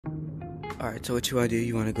Alright, so what you want to do,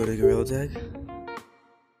 you want to go to Gorilla Tag,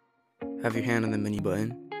 have your hand on the menu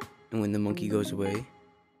button, and when the monkey goes away,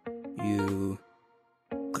 you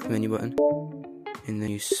click the menu button, and then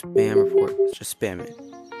you spam report, just spam it,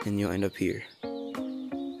 and you'll end up here.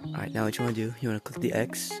 Alright, now what you want to do, you want to click the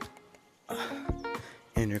X,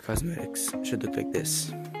 and your cosmetics should look like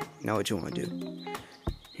this. Now what you want to do,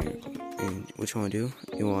 here, and what you want to do,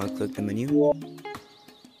 you want to click the menu,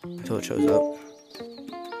 until it shows up.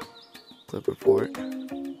 Click report,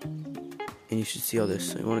 and you should see all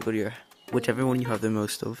this. So you want to go to your whichever one you have the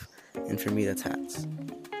most of, and for me that's hats.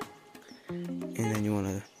 And then you want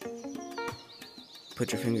to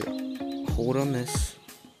put your finger, hold on this,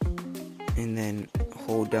 and then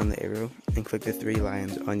hold down the arrow and click the 3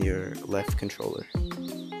 lines on your left controller.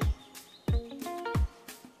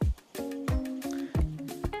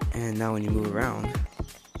 And now when you move around,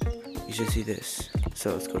 you should see this.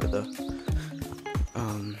 So let's go to the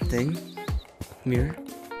thing. Mirror.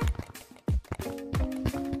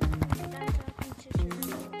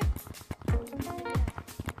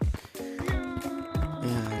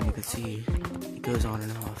 And you can see it goes on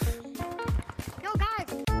and off. Yo guys!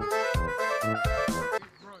 Oh my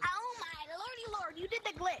lordy lord, you did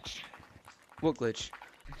the glitch. What glitch?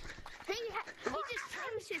 He just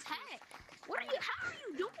changed his hat. How are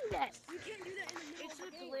you doing that? You can't do that in the middle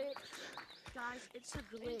of the glitch. Guys, it's a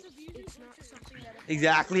glitch. It's not something that...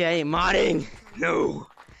 Exactly, I ain't modding. No.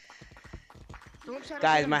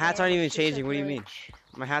 Guys, my hats aren't even changing. What do you mean?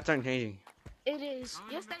 My hats aren't changing. It is.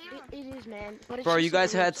 Yes, they are. It is, man. But it's Bro, you just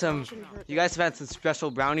guys have had some. You guys have had some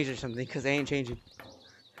special brownies or something, because they ain't changing.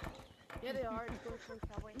 Yeah, they are.